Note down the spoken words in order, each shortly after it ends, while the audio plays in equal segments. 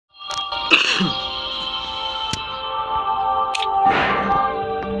My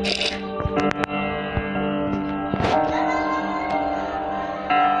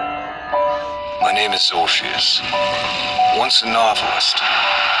name is Orpheus, once a novelist,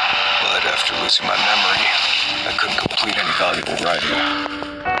 but after losing my memory, I couldn't complete any valuable writing.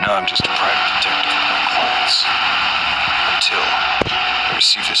 Now I'm just a private detective with my clients. Until I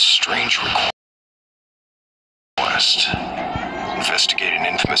received a strange request. Investigate an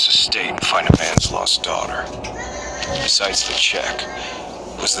infamous estate and find a man's lost daughter. Besides the check,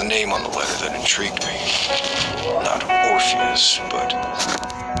 was the name on the letter that intrigued me. Not Orpheus, but...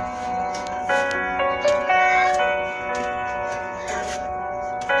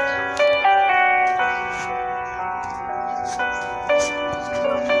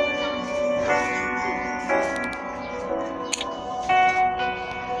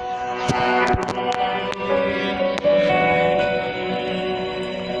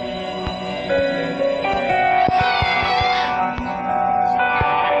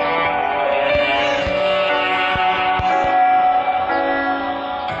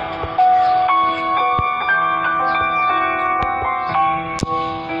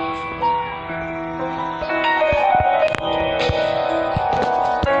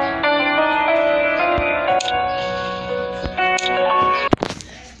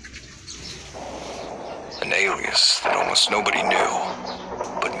 an alias that almost nobody knew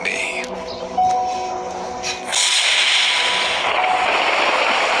but me.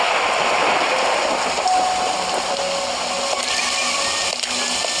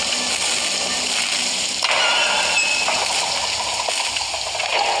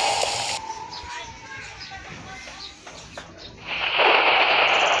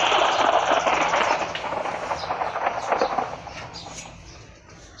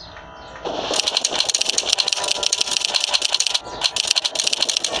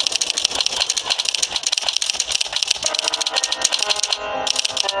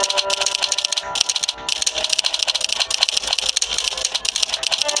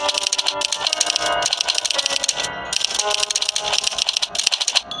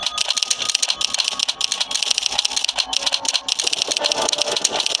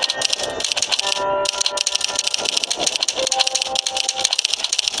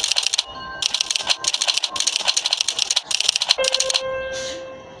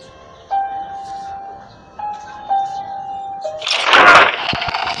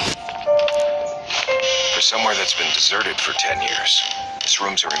 Somewhere that's been deserted for 10 years. This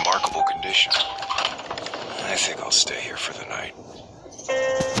room's in remarkable condition. I think I'll stay here for the night.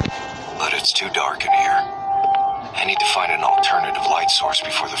 But it's too dark in here. I need to find an alternative light source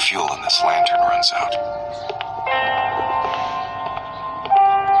before the fuel in this lantern runs out.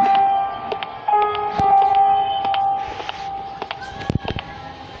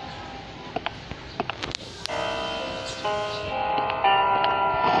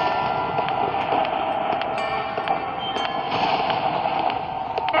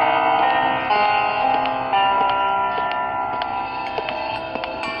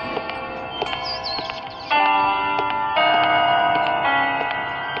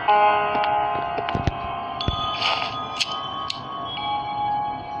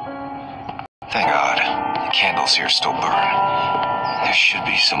 Thank God, the candles here still burn. There should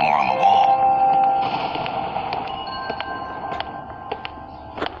be some more on the wall.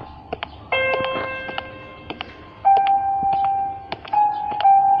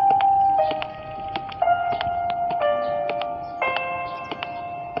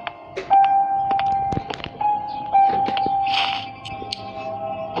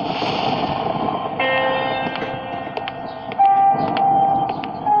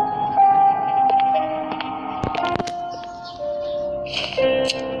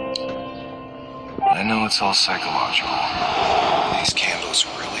 I know it's all psychological. These candles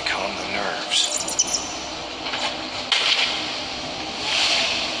really calm the nerves.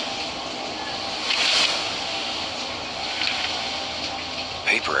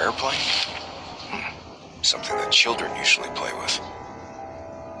 Paper airplane? Something that children usually play with.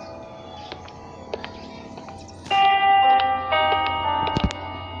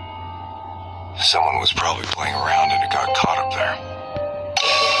 Someone was probably playing around and it got caught up there.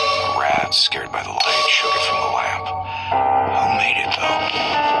 A rat, scared by the light, shook it from the lamp. Who made it, though?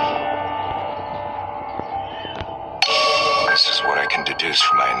 This is what I can deduce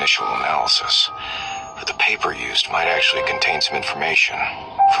from my initial analysis. But the paper used might actually contain some information,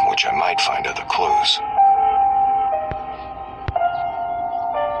 from which I might find other clues.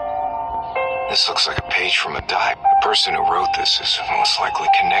 This looks like a page from a diary. The person who wrote this is most likely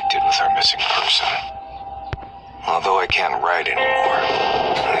connected with our missing person. Although I can't write anymore,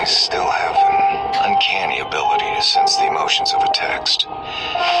 I still have emotions of a text.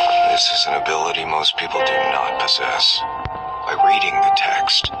 This is an ability most people do not possess. By reading the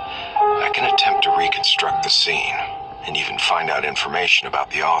text, I can attempt to reconstruct the scene and even find out information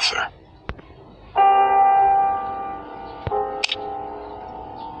about the author.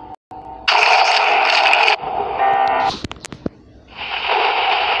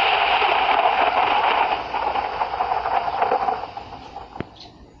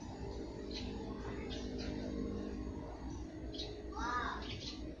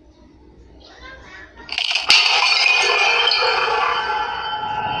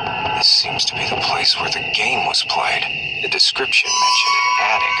 Seems to be the place where the game was played. The description mentioned an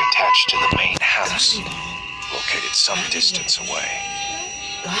attic attached to the main house, located some distance away.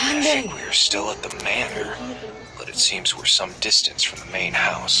 I think we are still at the manor, but it seems we're some distance from the main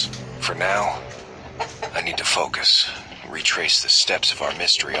house. For now, I need to focus and retrace the steps of our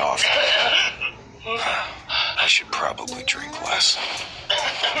mystery author. I should probably drink less.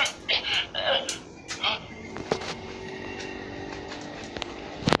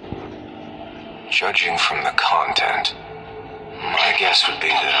 Judging from the content, my guess would be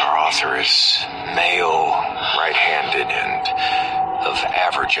that our author is male, right-handed, and of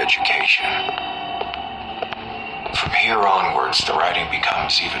average education. From here onwards, the writing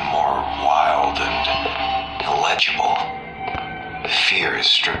becomes even more wild and illegible. Fear has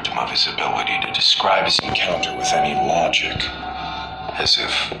stripped him of his ability to describe his encounter with any logic, as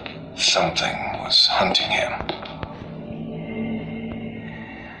if something was hunting him.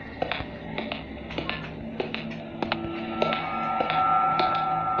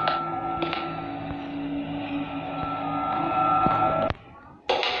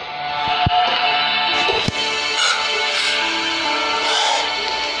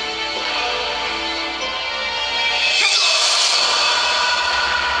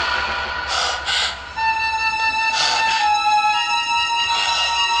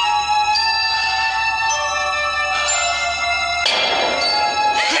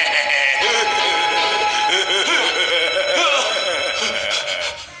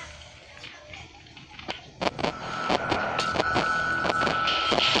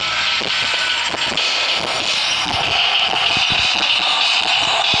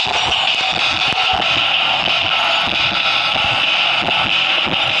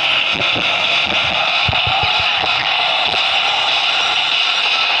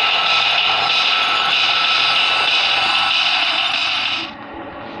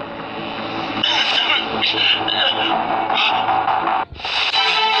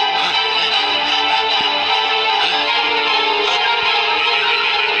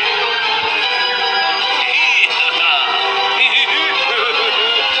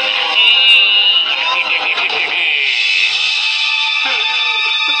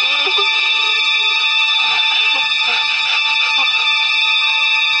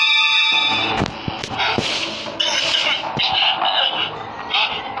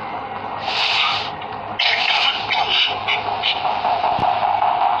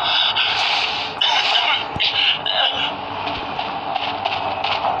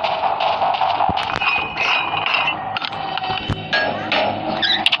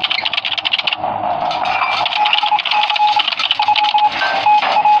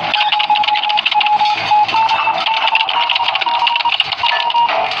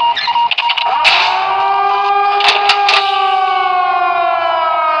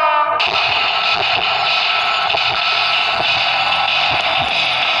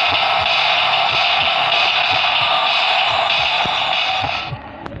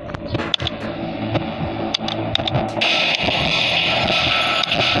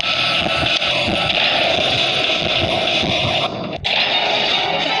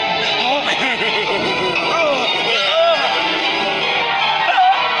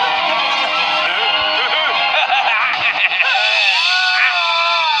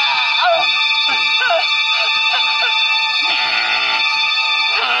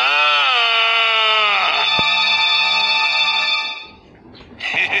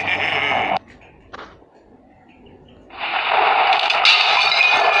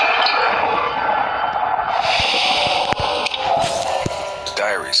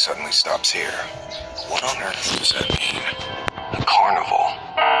 Suddenly stops here. What on earth does that mean? A carnival.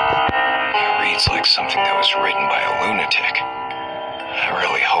 It reads like something that was written by a lunatic. I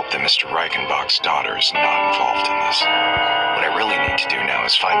really hope that Mr. Reichenbach's daughter is not involved in this. What I really need to do now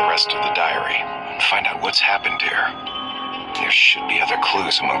is find the rest of the diary and find out what's happened here. There should be other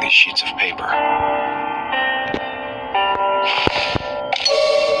clues among these sheets of paper.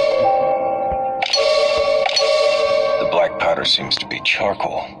 Black powder seems to be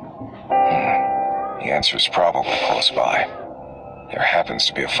charcoal. The answer is probably close by. There happens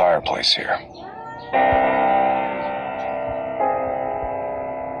to be a fireplace here.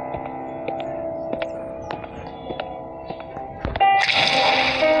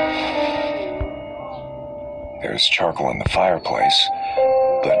 There's charcoal in the fireplace,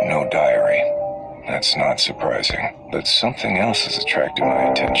 but no diary. That's not surprising. But something else has attracted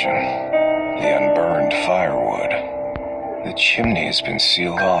my attention. The unburned firewood. The chimney has been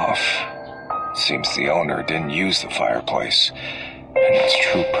sealed off. Seems the owner didn't use the fireplace, and its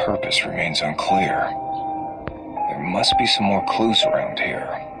true purpose remains unclear. There must be some more clues around here.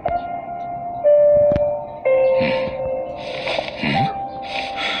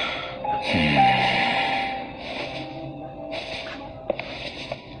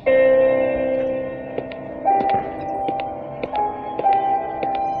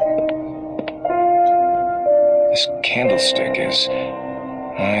 This candlestick is...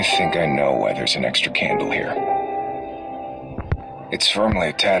 I think I know why there's an extra candle here. It's firmly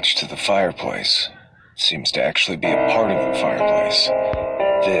attached to the fireplace. Seems to actually be a part of the fireplace.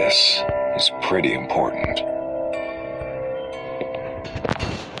 This is pretty important.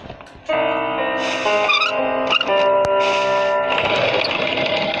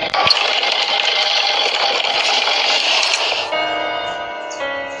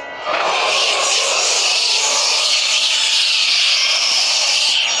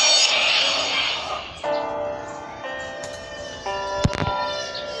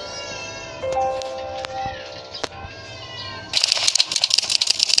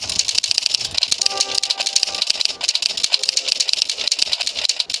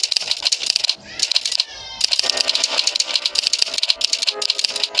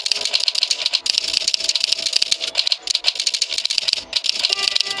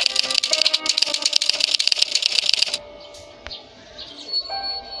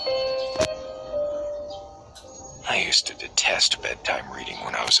 I used to detest bedtime reading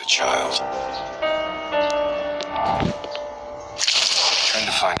when I was a child. Trying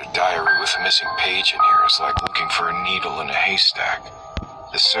to find a diary with a missing page in here is like looking for a needle in a haystack.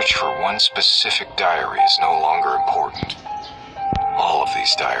 The search for one specific diary is no longer important. All of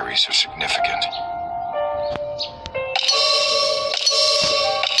these diaries are significant.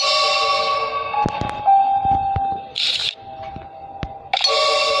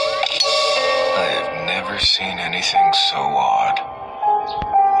 Seen anything so odd.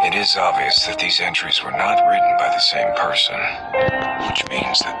 It is obvious that these entries were not written by the same person, which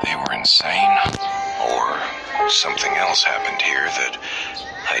means that they were insane, or something else happened here that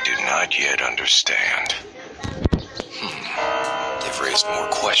I do not yet understand. They've raised more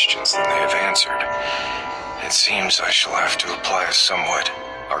questions than they have answered. It seems I shall have to apply a somewhat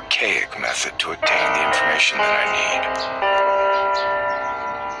archaic method to obtain the information that I need.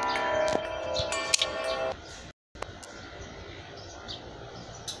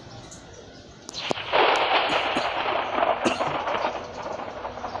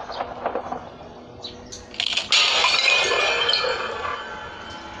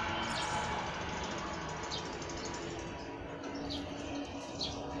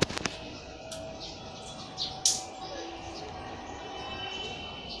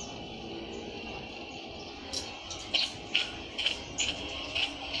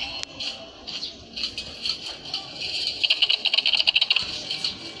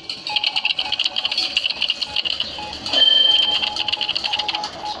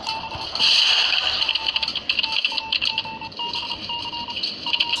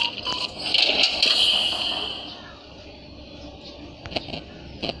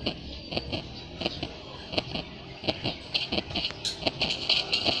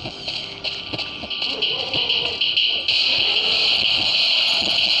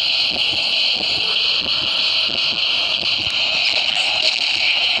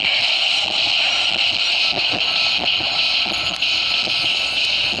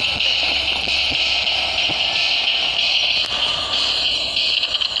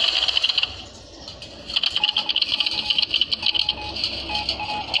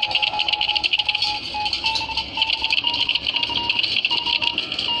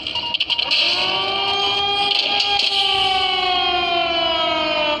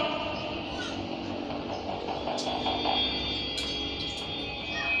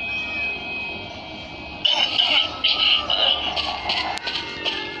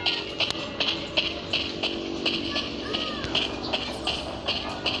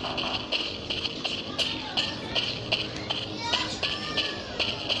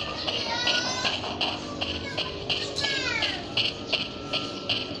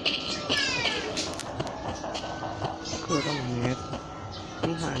 Kurang net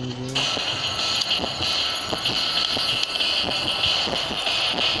ini anjing.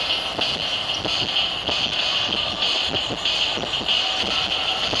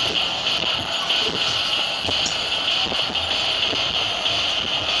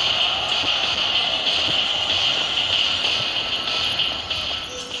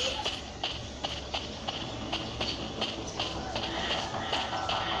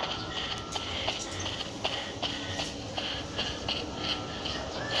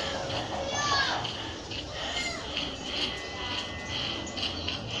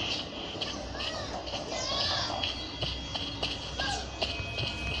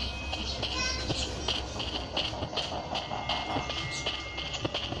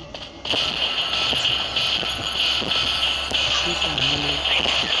 Truth and memory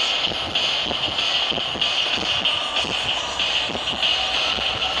pages.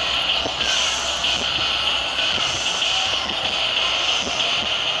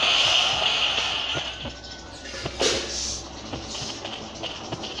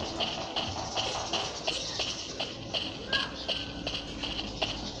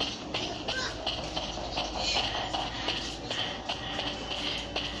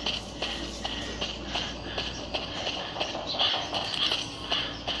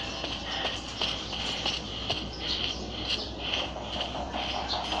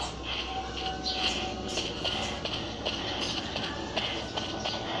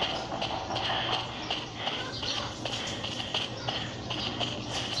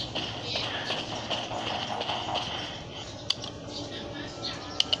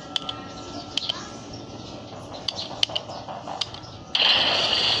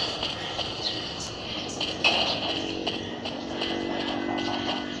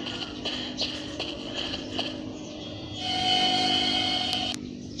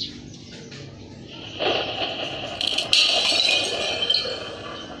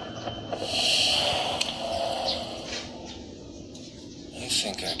 I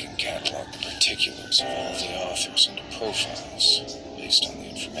think I can catalog the particulars of all the authors into profiles based on the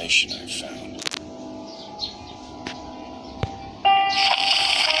information I've found.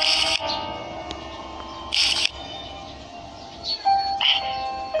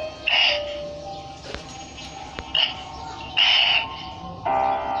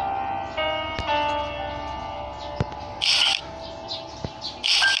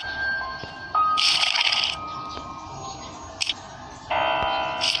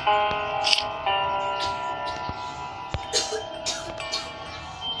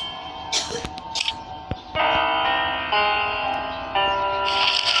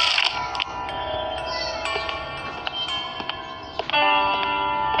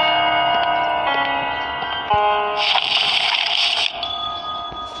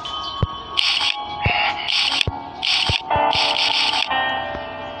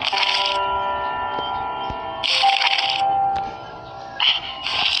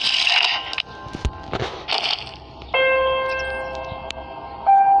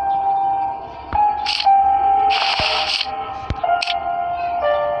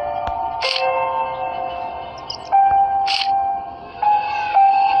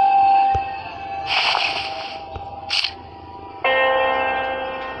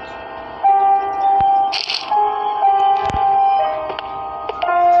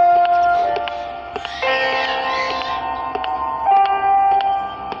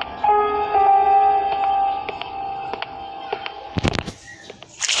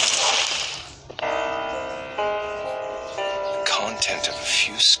 Content of a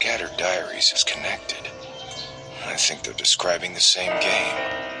few scattered diaries is connected. I think they're describing the same game.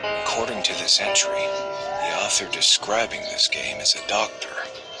 According to this entry, the author describing this game is a doctor.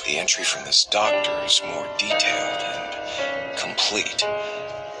 The entry from this doctor is more detailed and complete.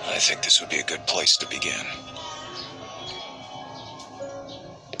 I think this would be a good place to begin.